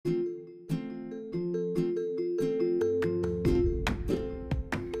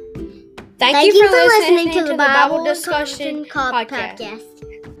Thank you for listening to the Bible Discussion Podcast.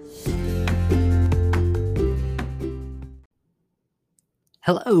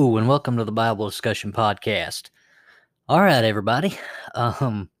 Hello, and welcome to the Bible Discussion Podcast. All right, everybody.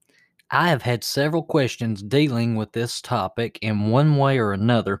 I have had several questions dealing with this topic in one way or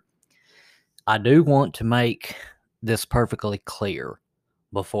another. I do want to make this perfectly clear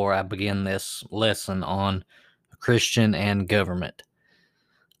before I begin this lesson on Christian and government.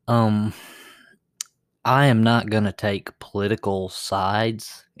 I am not going to take political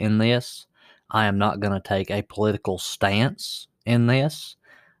sides in this. I am not going to take a political stance in this.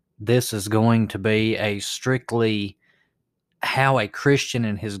 This is going to be a strictly how a Christian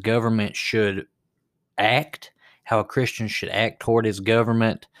and his government should act, how a Christian should act toward his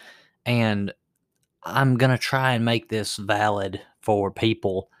government, and I'm going to try and make this valid for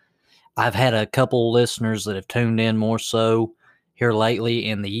people. I've had a couple listeners that have tuned in more so here lately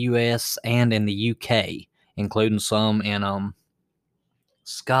in the U.S. and in the U.K., including some in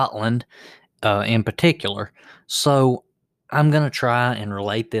Scotland in particular. So I'm going to try and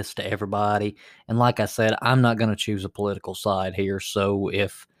relate this to everybody. And like I said, I'm not going to choose a political side here. So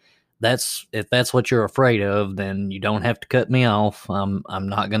if that's what you're afraid of, then you don't have to cut me off. I'm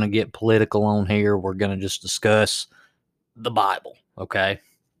not going to get political on here. We're going to just discuss the Bible, okay?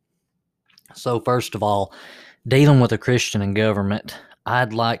 So first of all, dealing with a Christian and government,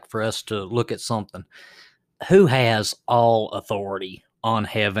 I'd like for us to look at something. Who has all authority on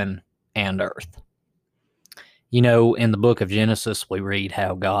heaven and earth? You know, in the book of Genesis, we read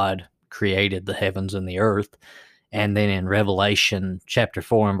how God created the heavens and the earth. And then in Revelation chapter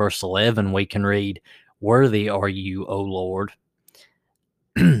 4 and verse 11, we can read, "Worthy are you, O Lord."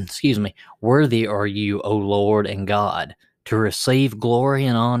 Excuse me. "Worthy are you, O Lord and God, to receive glory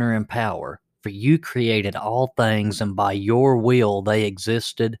and honor and power. For you created all things, and by your will they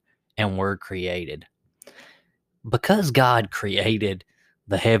existed and were created." Because God created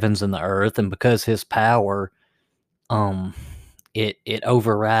the heavens and the earth, and because his power, it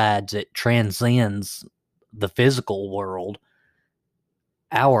overrides, it transcends the physical world,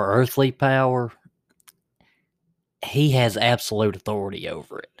 our earthly power, he has absolute authority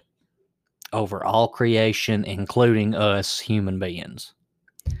over it, over all creation, including us human beings.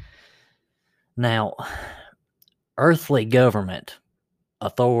 Now, earthly government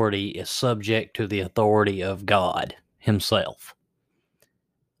authority is subject to the authority of God himself.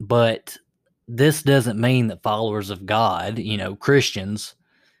 But this doesn't mean that followers of God, Christians,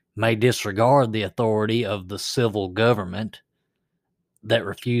 may disregard the authority of the civil government that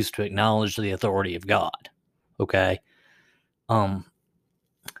refuse to acknowledge the authority of God. Okay?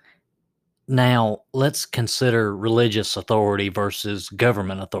 Now, let's consider religious authority versus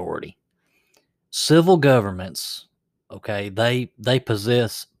government authority. Civil governments, okay, they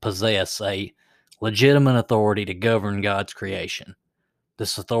possess a legitimate authority to govern God's creation.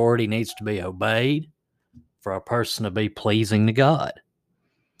 This authority needs to be obeyed for a person to be pleasing to God.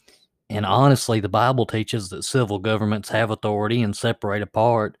 And honestly, the Bible teaches that civil governments have authority and separate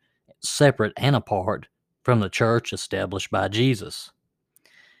and apart from the church established by Jesus.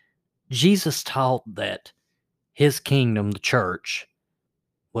 Jesus taught that his kingdom, the church,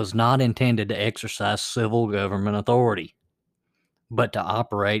 was not intended to exercise civil government authority, but to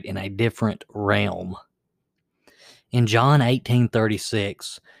operate in a different realm. In John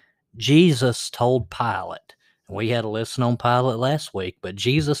 18:36, Jesus told Pilate, and we had a lesson on Pilate last week, but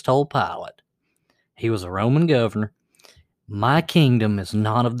Jesus told Pilate, he was a Roman governor, "My kingdom is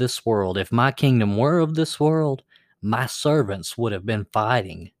not of this world. If my kingdom were of this world, my servants would have been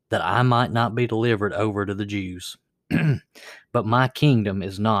fighting that I might not be delivered over to the Jews. But my kingdom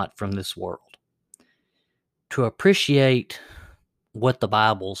is not from this world." To appreciate what the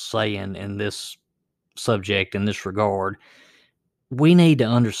Bible's saying in this subject, in this regard, we need to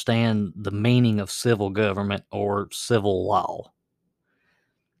understand the meaning of civil government or civil law.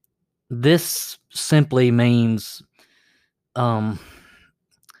 This simply means the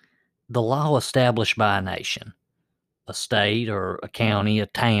law established by a nation, a state or a county, a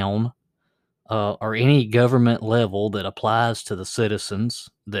town, or any government level that applies to the citizens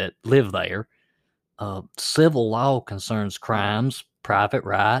that live there. Civil law concerns crimes, private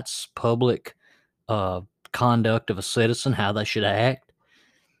rights, public conduct of a citizen, how they should act.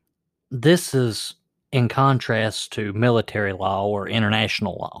 This is in contrast to military law or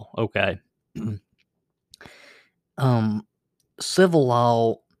international law, okay? Civil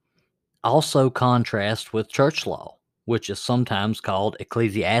law also contrasts with church law, which is sometimes called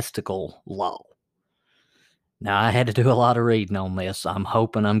ecclesiastical law. Now, I had to do a lot of reading on this. I'm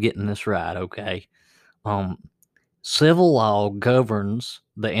hoping I'm getting this right, okay? Civil law governs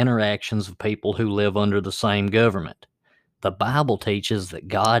the interactions of people who live under the same government. The Bible teaches that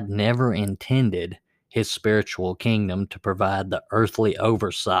God never intended his spiritual kingdom to provide the earthly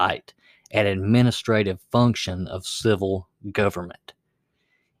oversight and administrative function of civil government.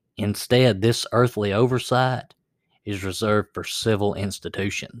 Instead, this earthly oversight is reserved for civil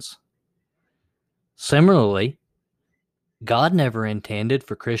institutions. Similarly, God never intended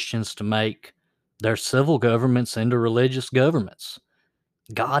for Christians to make their civil governments into religious governments.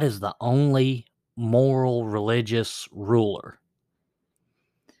 God is the only moral religious ruler.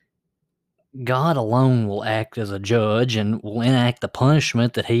 God alone will act as a judge and will enact the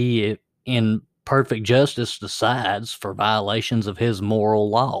punishment that he, in perfect justice, decides for violations of his moral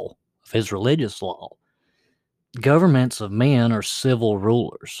law, of his religious law. Governments of men are civil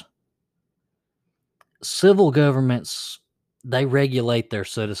rulers. Civil governments, they regulate their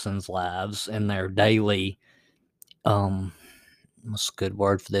citizens' lives and their daily, what's a good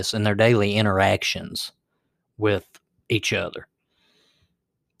word for this, in their daily interactions with each other.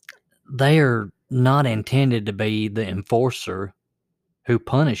 They are not intended to be the enforcer who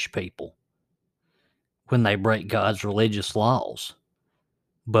punish people when they break God's religious laws.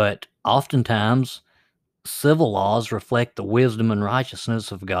 But oftentimes, civil laws reflect the wisdom and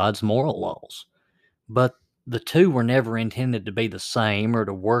righteousness of God's moral laws. But the two were never intended to be the same or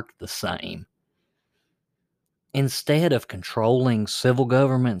to work the same. Instead of controlling civil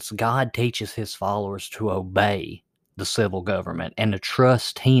governments, God teaches his followers to obey the civil government and to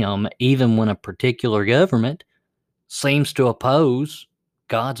trust him even when a particular government seems to oppose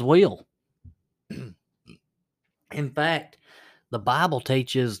God's will. In fact, the Bible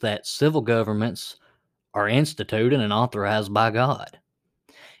teaches that civil governments are instituted and authorized by God.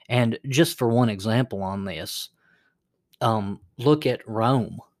 And just for one example on this, look at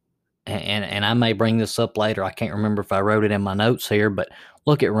Rome. And I may bring this up later. I can't remember if I wrote it in my notes here, but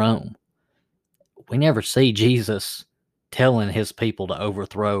look at Rome. We never see Jesus telling his people to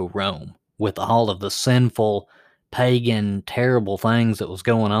overthrow Rome with all of the sinful, pagan, terrible things that was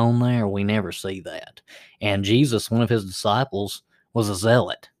going on there. We never see that. And Jesus, one of his disciples, was a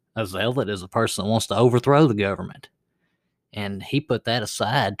zealot. A zealot is a person that wants to overthrow the government. And he put that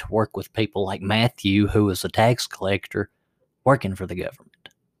aside to work with people like Matthew, who was a tax collector working for the government.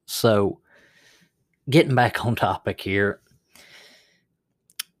 So, getting back on topic here,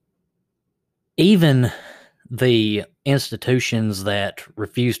 even the institutions that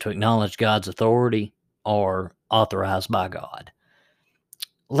refuse to acknowledge God's authority are authorized by God.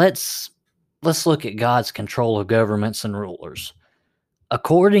 Let's look at God's control of governments and rulers.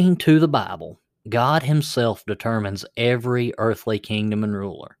 According to the Bible, God himself determines every earthly kingdom and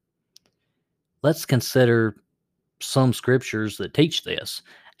ruler. Let's consider some scriptures that teach this.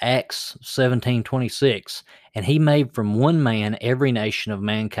 Acts 17:26, and he made from one man every nation of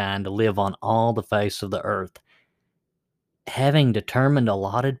mankind to live on all the face of the earth, having determined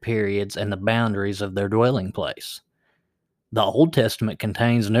allotted periods and the boundaries of their dwelling place. The Old Testament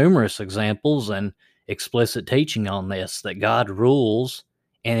contains numerous examples and explicit teaching on this, that God rules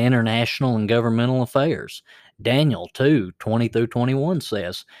in international and governmental affairs. Daniel 2:20-21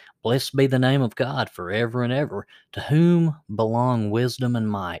 says, "Blessed be the name of God forever and ever, to whom belong wisdom and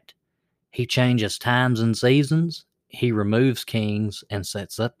might. He changes times and seasons. He removes kings and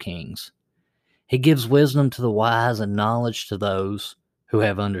sets up kings. He gives wisdom to the wise and knowledge to those who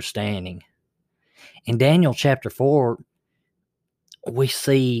have understanding." In Daniel chapter 4, we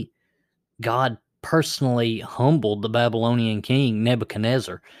see God personally humbled the Babylonian king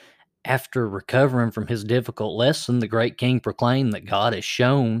Nebuchadnezzar. After recovering from his difficult lesson, the great king proclaimed that God has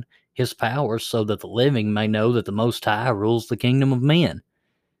shown his power so that the living may know that the Most High rules the kingdom of men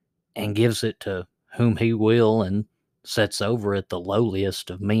and gives it to whom he will and sets over it the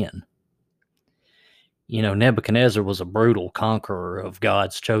lowliest of men. You know, Nebuchadnezzar was a brutal conqueror of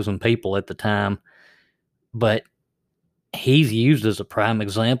God's chosen people at the time, but he's used as a prime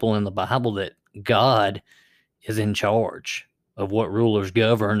example in the Bible that God is in charge of what rulers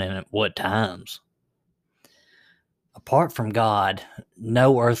govern and at what times. Apart from God,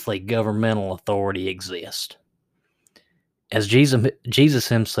 no earthly governmental authority exists. As Jesus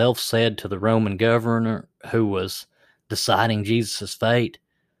himself said to the Roman governor who was deciding Jesus' fate,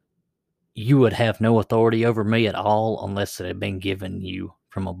 "You would have no authority over me at all unless it had been given you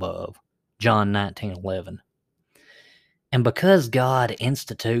from above." John 19:11. And because God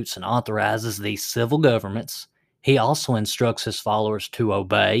institutes and authorizes these civil governments, he also instructs his followers to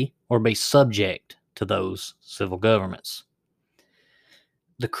obey or be subject to those civil governments.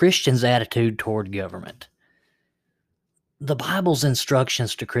 The Christian's attitude toward government. The Bible's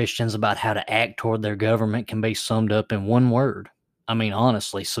instructions to Christians about how to act toward their government can be summed up in one word. I mean,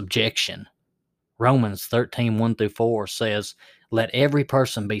 honestly, subjection. Romans 13, 1-4 says, "Let every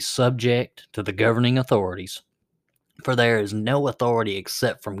person be subject to the governing authorities, for there is no authority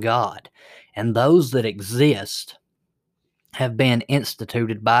except from God, and those that exist have been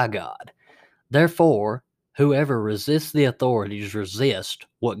instituted by God. Therefore, whoever resists the authorities resists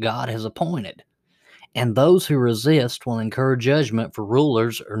what God has appointed. And those who resist will incur judgment, for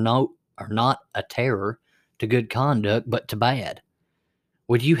rulers are not a terror to good conduct, but to bad.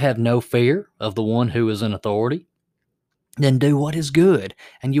 Would you have no fear of the one who is in authority? Then do what is good,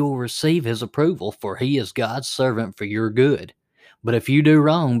 and you will receive his approval, for he is God's servant for your good. But if you do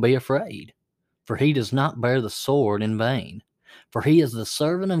wrong, be afraid, for he does not bear the sword in vain. For he is the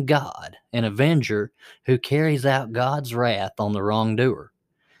servant of God, an avenger who carries out God's wrath on the wrongdoer.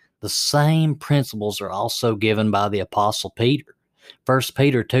 The same principles are also given by the Apostle Peter. 1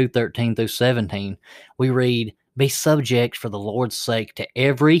 Peter 2:13-17, we read, "Be subject for the Lord's sake to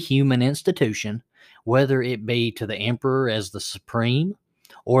every human institution, whether it be to the emperor as the supreme,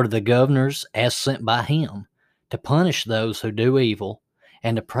 or to the governors as sent by him, to punish those who do evil,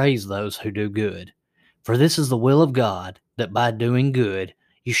 and to praise those who do good. For this is the will of God, that by doing good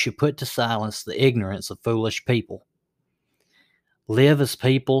you should put to silence the ignorance of foolish people." Live as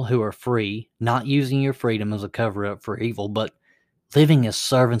people who are free, not using your freedom as a cover-up for evil, but living as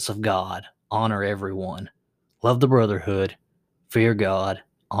servants of God. Honor everyone. Love the brotherhood. Fear God.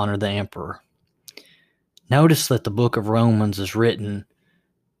 Honor the emperor. Notice that the book of Romans is written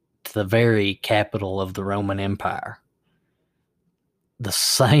to the very capital of the Roman Empire. The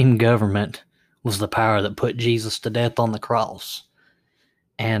same government was the power that put Jesus to death on the cross.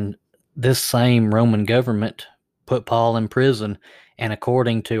 And this same Roman government put Paul in prison, and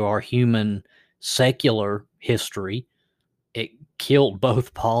according to our human secular history, it killed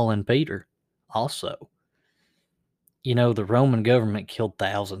both Paul and Peter also. You know, the Roman government killed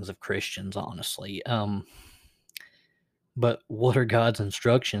thousands of Christians, honestly. But what are God's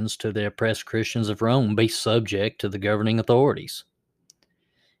instructions to the oppressed Christians of Rome? Be subject to the governing authorities.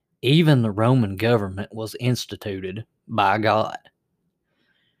 Even the Roman government was instituted by God.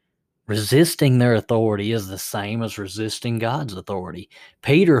 Resisting their authority is the same as resisting God's authority.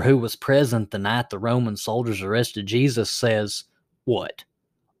 Peter, who was present the night the Roman soldiers arrested Jesus, says, what?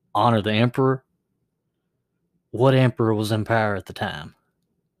 Honor the emperor? What emperor was in power at the time?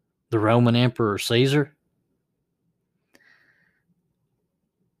 The Roman Emperor Caesar?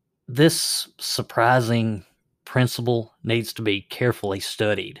 This surprising principle needs to be carefully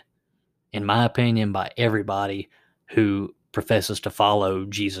studied, in my opinion, by everybody who professes to follow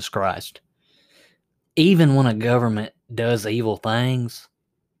Jesus Christ. Even when a government does evil things,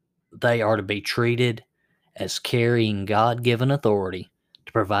 they are to be treated as carrying God-given authority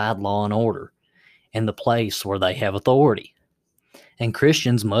to provide law and order in the place where they have authority. And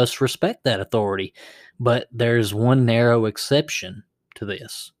Christians must respect that authority, but there's one narrow exception to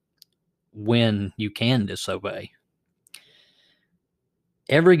this: when you can disobey.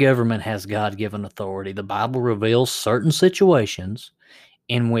 Every government has God-given authority. The Bible reveals certain situations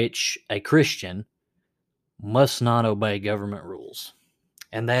in which a Christian must not obey government rules.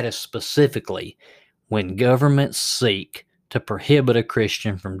 And that is specifically when governments seek to prohibit a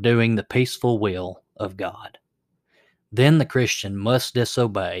Christian from doing the peaceful will of God. Then the Christian must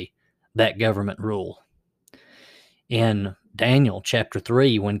disobey that government rule. In Daniel chapter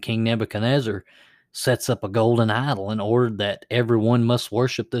 3, when King Nebuchadnezzar sets up a golden idol and ordered that everyone must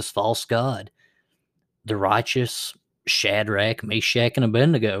worship this false god, the righteous Shadrach, Meshach, and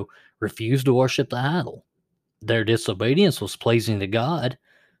Abednego refused to worship the idol. Their disobedience was pleasing to God,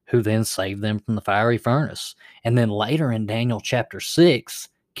 who then saved them from the fiery furnace. And then later in Daniel chapter 6,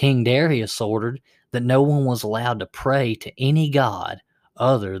 King Darius ordered that no one was allowed to pray to any god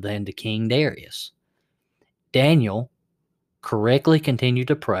other than to King Darius. Daniel correctly continued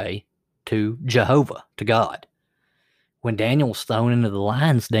to pray to Jehovah, to God. When Daniel was thrown into the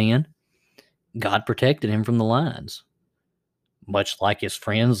lion's den, God protected him from the lions, much like his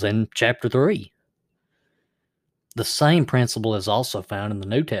friends in chapter 3. The same principle is also found in the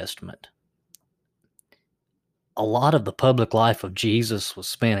New Testament. A lot of the public life of Jesus was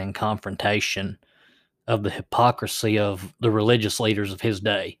spent in confrontation of the hypocrisy of the religious leaders of his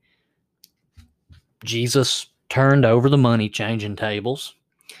day. Jesus turned over the money-changing tables.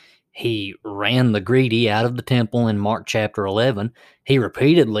 He ran the greedy out of the temple in Mark chapter 11. He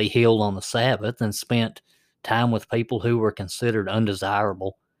repeatedly healed on the Sabbath and spent time with people who were considered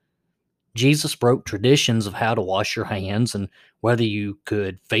undesirable. Jesus broke traditions of how to wash your hands and whether you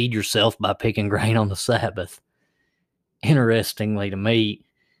could feed yourself by picking grain on the Sabbath. interestingly to me,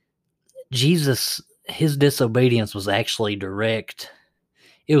 Jesus, his disobedience was actually direct.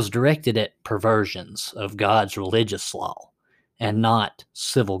 It was directed at perversions of God's religious law and not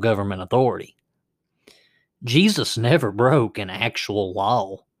civil government authority. Jesus never broke an actual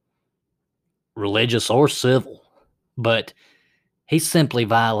law, religious or civil, but he simply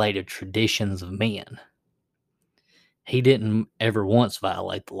violated traditions of men. He didn't ever once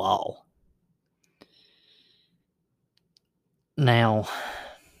violate the law. Now,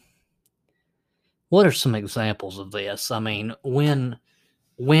 what are some examples of this? I mean,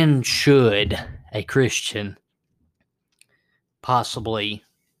 when should a Christian possibly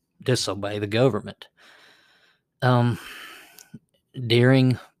disobey the government? During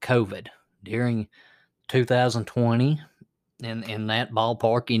COVID, during 2020, in that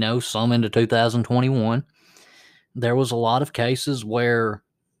ballpark, some into 2021, there was a lot of cases where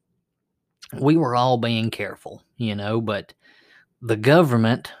we were all being careful, but the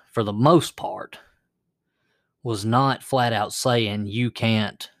government, for the most part, was not flat out saying you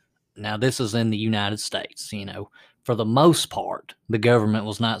can't. Now, this is in the United States, for the most part, the government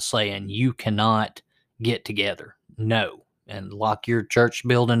was not saying you cannot get together. No. And lock your church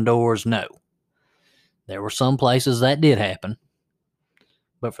building doors. No. There were some places that did happen,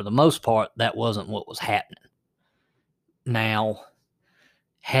 but for the most part, that wasn't what was happening. Now,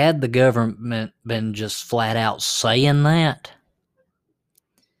 had the government been just flat out saying that,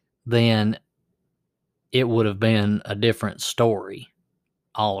 then it would have been a different story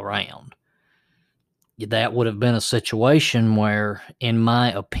all around. That would have been a situation where, in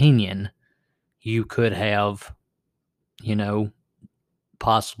my opinion, you could have,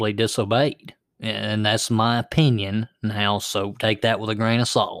 possibly disobeyed. And that's my opinion now, so take that with a grain of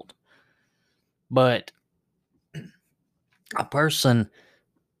salt. But a person,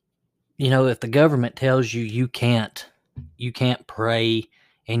 if the government tells you you can't pray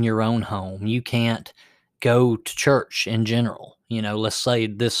in your own home, you can't go to church in general, let's say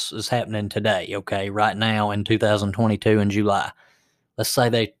this is happening today, okay, right now in 2022 in July. Let's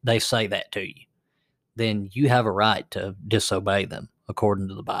say they say that to you. Then you have a right to disobey them according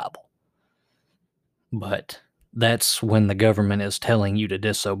to the Bible. But that's when the government is telling you to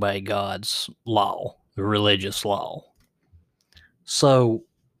disobey God's law, the religious law. So,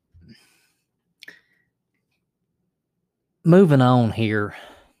 moving on here,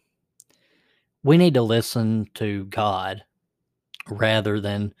 we need to listen to God rather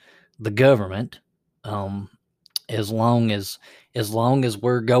than the government, as long as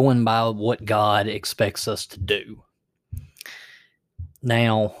we're going by what God expects us to do.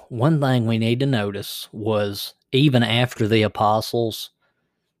 Now, one thing we need to notice was, even after the apostles,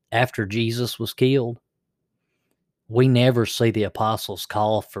 after Jesus was killed, we never see the apostles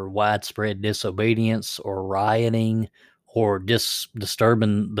call for widespread disobedience or rioting or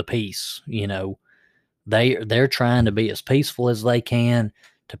disturbing the peace. They're trying to be as peaceful as they can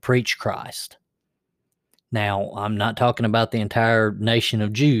to preach Christ. Now, I'm not talking about the entire nation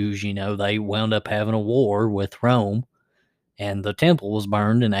of Jews. They wound up having a war with Rome, and the temple was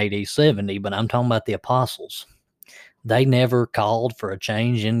burned in AD 70, but I'm talking about the apostles. They never called for a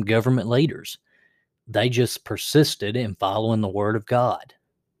change in government leaders. They just persisted in following the word of God.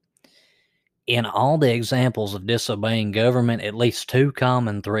 In all the examples of disobeying government, at least two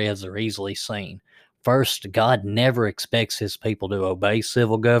common threads are easily seen. First, God never expects his people to obey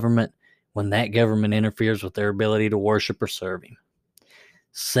civil government when that government interferes with their ability to worship or serve him.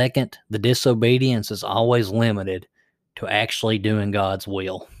 Second, the disobedience is always limited to actually doing God's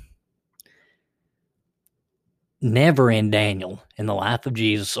will. Never in Daniel, in the life of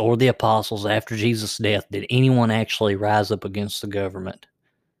Jesus, or the apostles after Jesus' death, did anyone actually rise up against the government.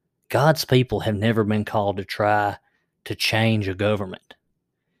 God's people have never been called to try to change a government.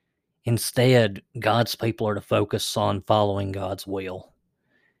 Instead, God's people are to focus on following God's will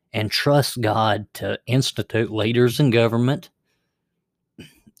and trust God to institute leaders in government.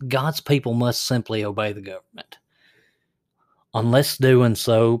 God's people must simply obey the government, unless doing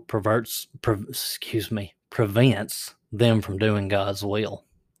so prevents them from doing God's will.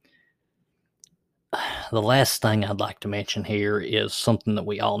 The last thing I'd like to mention here is something that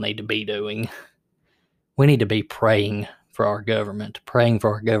we all need to be doing. We need to be praying for our government, praying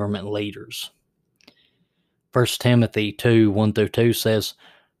for our government leaders. 1 Timothy 2:1-2 says,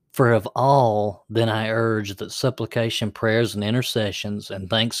 "For of all then I urge that supplication, prayers, and intercessions, and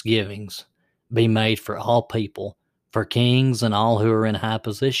thanksgivings be made for all people, for kings and all who are in high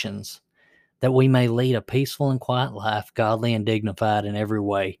positions, that we may lead a peaceful and quiet life, godly and dignified in every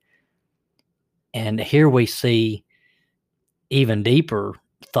way." And here we see even deeper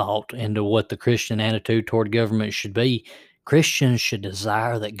thought into what the Christian attitude toward government should be, Christians should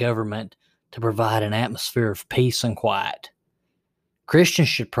desire that government to provide an atmosphere of peace and quiet. Christians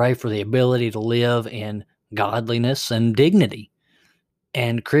should pray for the ability to live in godliness and dignity.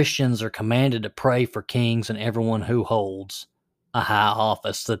 And Christians are commanded to pray for kings and everyone who holds a high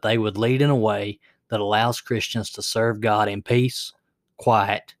office, that they would lead in a way that allows Christians to serve God in peace,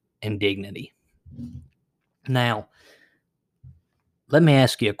 quiet, and dignity. Now, let me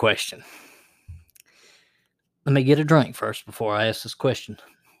ask you a question. Let me get a drink first before I ask this question.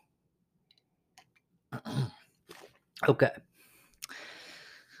 Okay.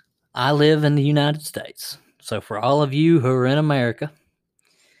 I live in the United States. So for all of you who are in America,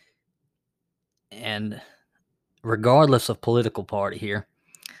 and regardless of political party here,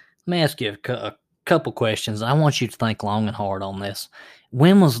 let me ask you a couple questions. I want you to think long and hard on this.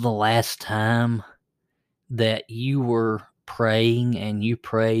 When was the last time that you were praying and you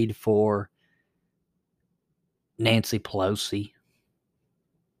prayed for Nancy Pelosi?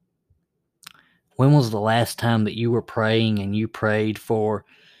 When was the last time that you were praying and you prayed for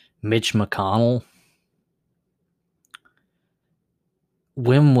Mitch McConnell?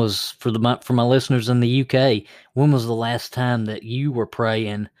 When was, for my listeners in the UK, when was the last time that you were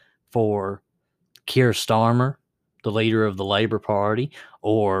praying for Keir Starmer, the leader of the Labour Party,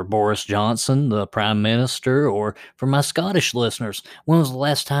 or Boris Johnson, the Prime Minister, or for my Scottish listeners, when was the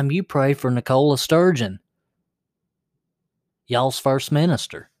last time you prayed for Nicola Sturgeon, y'all's First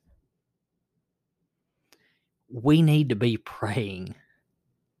Minister? We need to be praying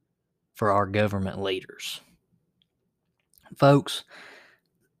for our government leaders. Folks,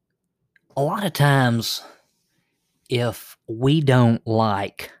 a lot of times, if we don't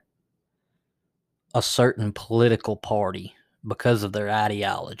like a certain political party because of their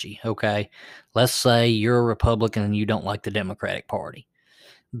ideology, okay? Let's say you're a Republican and you don't like the Democratic Party.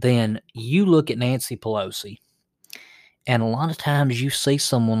 Then you look at Nancy Pelosi, and a lot of times you see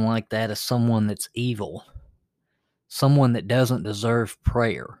someone like that as someone that's evil, someone that doesn't deserve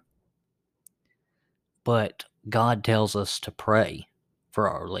prayer. But God tells us to pray for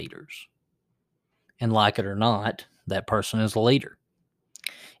our leaders. And like it or not, that person is a leader.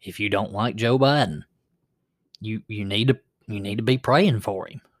 If you don't like Joe Biden, you need to be praying for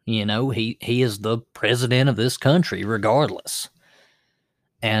him. You know, he is the president of this country regardless.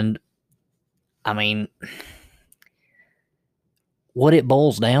 And I mean, what it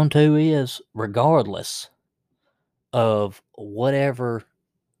boils down to is, regardless of whatever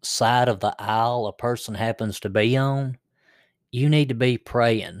side of the aisle a person happens to be on, you need to be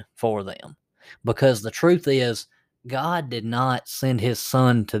praying for them. Because the truth is, God did not send his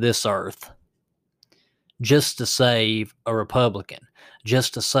son to this earth just to save a Republican,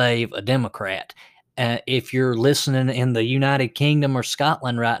 just to save a Democrat. If you're listening in the United Kingdom or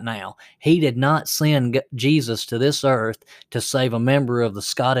Scotland right now, he did not send Jesus to this earth to save a member of the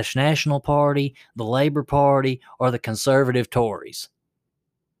Scottish National Party, the Labour Party, or the Conservative Tories.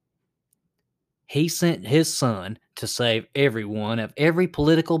 He sent his son to save everyone of every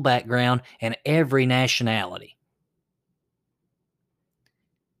political background and every nationality.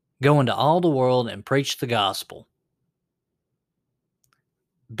 Go into all the world and preach the gospel.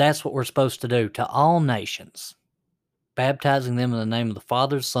 That's what we're supposed to do to all nations, baptizing them in the name of the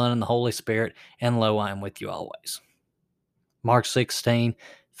Father, Son, and the Holy Spirit, and lo, I am with you always. Mark 16,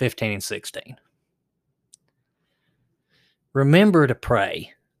 15, and 16. Remember to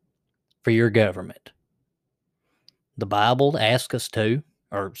pray for your government. The Bible asks us to,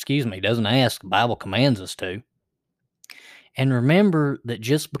 doesn't ask, the Bible commands us to. And remember that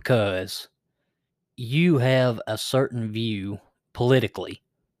just because you have a certain view politically,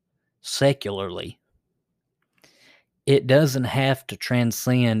 secularly, it doesn't have to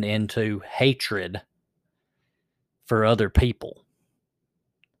transcend into hatred for other people.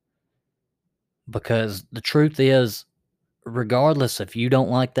 Because the truth is, regardless if you don't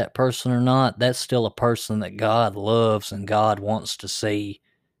like that person or not, that's still a person that God loves and God wants to see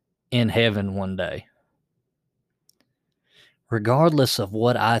in heaven one day. Regardless of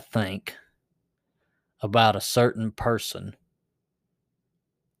what I think about a certain person,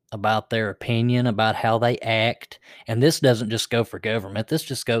 about their opinion, about how they act, and this doesn't just go for government, this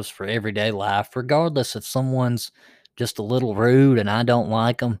just goes for everyday life. Regardless if someone's just a little rude and I don't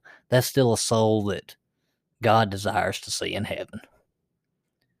like them, that's still a soul that God desires to see in heaven.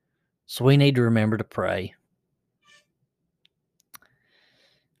 So we need to remember to pray.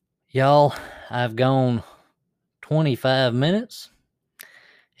 Y'all, I've gone 25 minutes,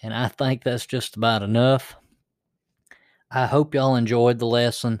 and I think that's just about enough. I hope y'all enjoyed the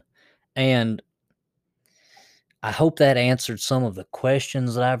lesson, and I hope that answered some of the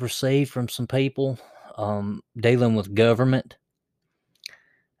questions that I've received from some people dealing with government.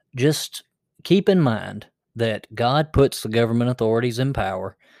 Just keep in mind that God puts the government authorities in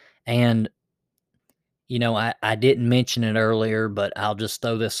power. And, I didn't mention it earlier, but I'll just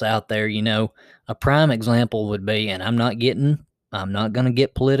throw this out there. A prime example would be, and I'm not going to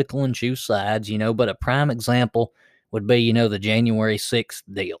get political and choose sides, but a prime example would be, the January 6th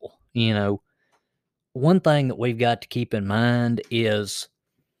deal. One thing that we've got to keep in mind is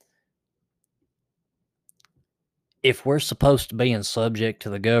if we're supposed to be in subject to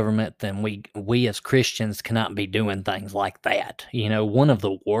the government, then we as Christians cannot be doing things like that. One of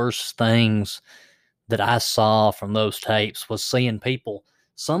the worst things that I saw from those tapes was seeing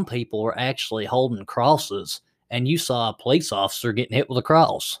some people were actually holding crosses, and you saw a police officer getting hit with a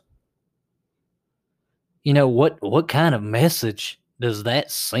cross. What kind of message does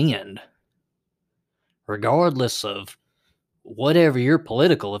that send? Regardless of whatever your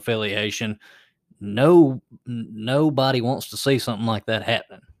political affiliation, nobody wants to see something like that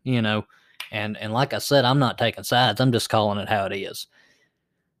happening, and like I said, I'm not taking sides. I'm just calling it how it is.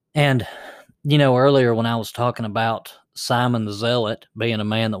 And, earlier when I was talking about Simon the Zealot being a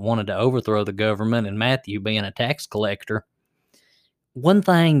man that wanted to overthrow the government and Matthew being a tax collector, one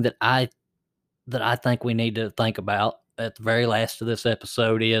thing that I think we need to think about at the very last of this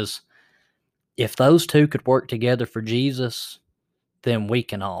episode is if those two could work together for Jesus, then we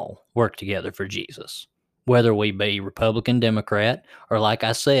can all work together for Jesus, whether we be Republican, Democrat, or like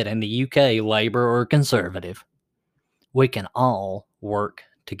I said, in the UK, Labour or Conservative. We can all work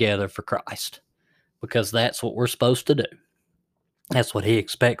together for Christ because that's what we're supposed to do. That's what he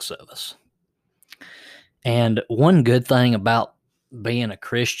expects of us. And one good thing about being a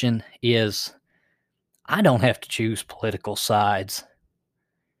Christian is I don't have to choose political sides.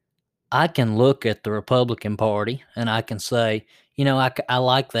 I can look at the Republican Party and I can say, I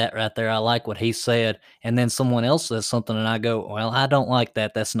like that right there. I like what he said. And then someone else says something and I go, well, I don't like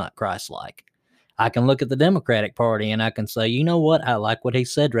that. That's not Christ-like. I can look at the Democratic Party and I can say, you know what? I like what he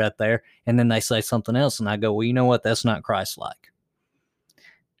said right there. And then they say something else and I go, well, you know what? That's not Christ-like.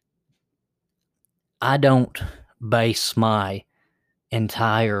 I don't base my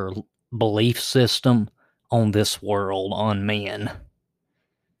entire belief system on this world, on men.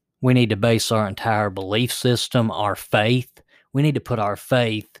 We need to base our entire belief system, our faith. We need to put our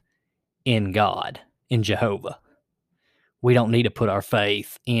faith in God, in Jehovah. We don't need to put our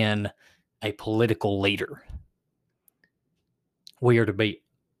faith in a political leader. We live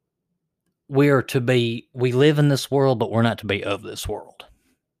in this world, but we're not to be of this world.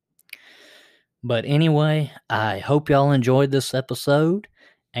 But anyway, I hope y'all enjoyed this episode,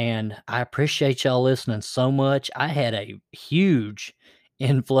 and I appreciate y'all listening so much. I had a huge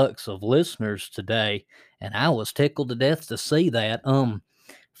influx of listeners today, and I was tickled to death to see that.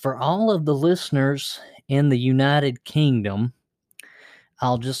 For all of the listeners in the United Kingdom,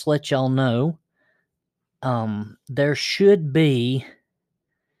 I'll just let y'all know, there should be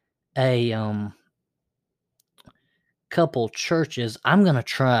a couple churches. I'm going to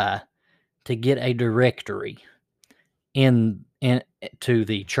try to get a directory to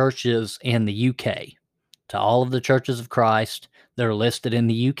the churches in the UK, to all of the churches of Christ that are listed in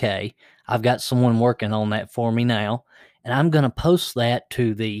the UK. I've got someone working on that for me now, and I'm going to post that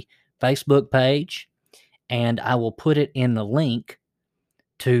to the Facebook page, and I will put it in the link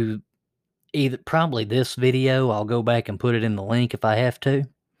to probably this video. I'll go back and put it in the link if I have to,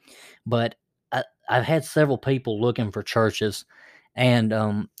 but I've had several people looking for churches, and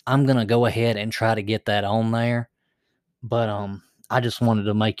I'm going to go ahead and try to get that on there. But I just wanted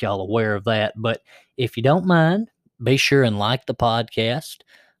to make y'all aware of that. But if you don't mind, be sure and like the podcast.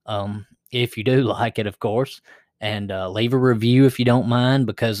 If you do like it, of course, and leave a review if you don't mind,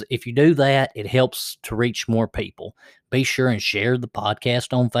 because if you do that, it helps to reach more people. Be sure and share the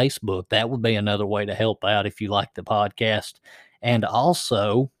podcast on Facebook. That would be another way to help out if you like the podcast. And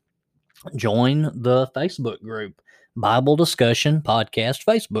also join the Facebook group, Bible Discussion Podcast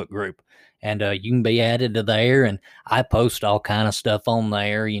Facebook group. And you can be added to there, and I post all kind of stuff on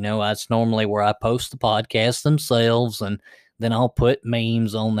there. That's normally where I post the podcasts themselves, and then I'll put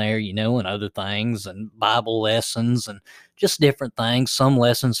memes on there, and other things, and Bible lessons, and just different things, some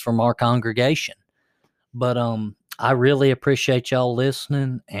lessons from our congregation. But I really appreciate y'all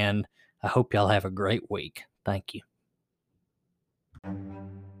listening, and I hope y'all have a great week. Thank you.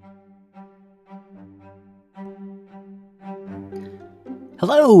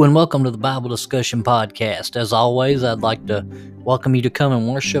 Hello and welcome to the Bible Discussion Podcast. As always, I'd like to welcome you to come and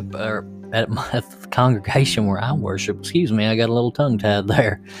worship at the congregation where I worship. Excuse me, I got a little tongue-tied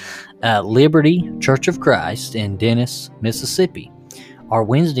there. Liberty Church of Christ in Dennis, Mississippi. Our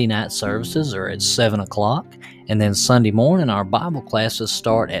Wednesday night services are at 7 o'clock, and then Sunday morning our Bible classes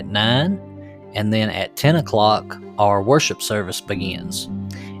start at 9, and then at 10 o'clock our worship service begins.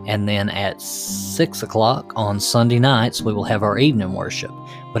 And then at 6 o'clock on Sunday nights we will have our evening worship.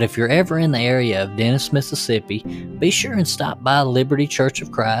 But if you're ever in the area of Dennis, Mississippi, be sure and stop by Liberty Church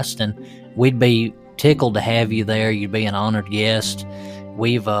of Christ, and we'd be tickled to have you there. You'd be an honored guest.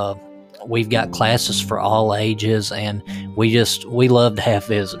 We've got classes for all ages, and we love to have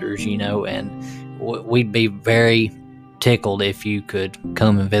visitors, and we'd be very tickled if you could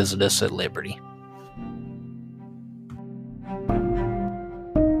come and visit us at Liberty.